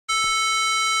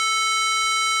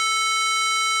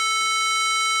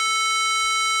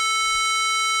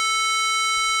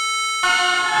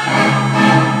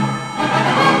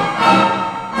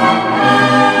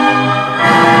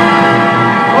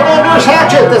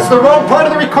that's the wrong part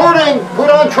of the recording! Put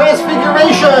on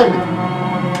Transfiguration!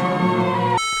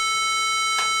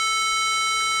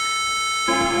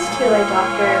 It's too late,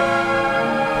 Doctor.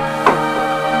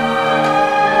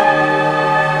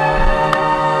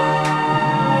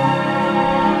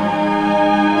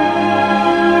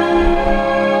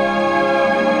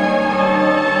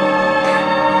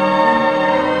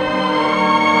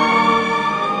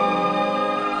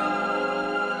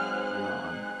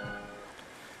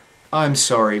 I'm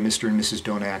sorry, Mr. and Mrs.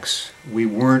 Donax. We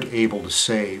weren't able to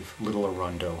save little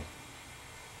Arundo.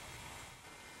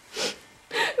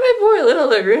 My poor little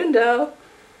Arundo.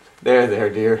 There,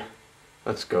 dear.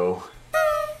 Let's go.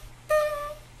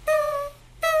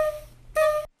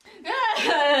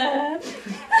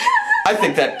 I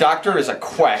think that doctor is a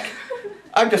quack.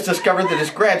 I've just discovered that his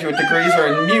graduate degrees are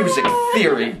in music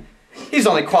theory. He's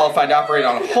only qualified to operate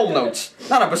on whole notes,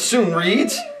 not on bassoon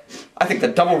reeds. I think the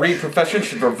double reed profession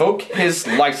should revoke his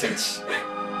license.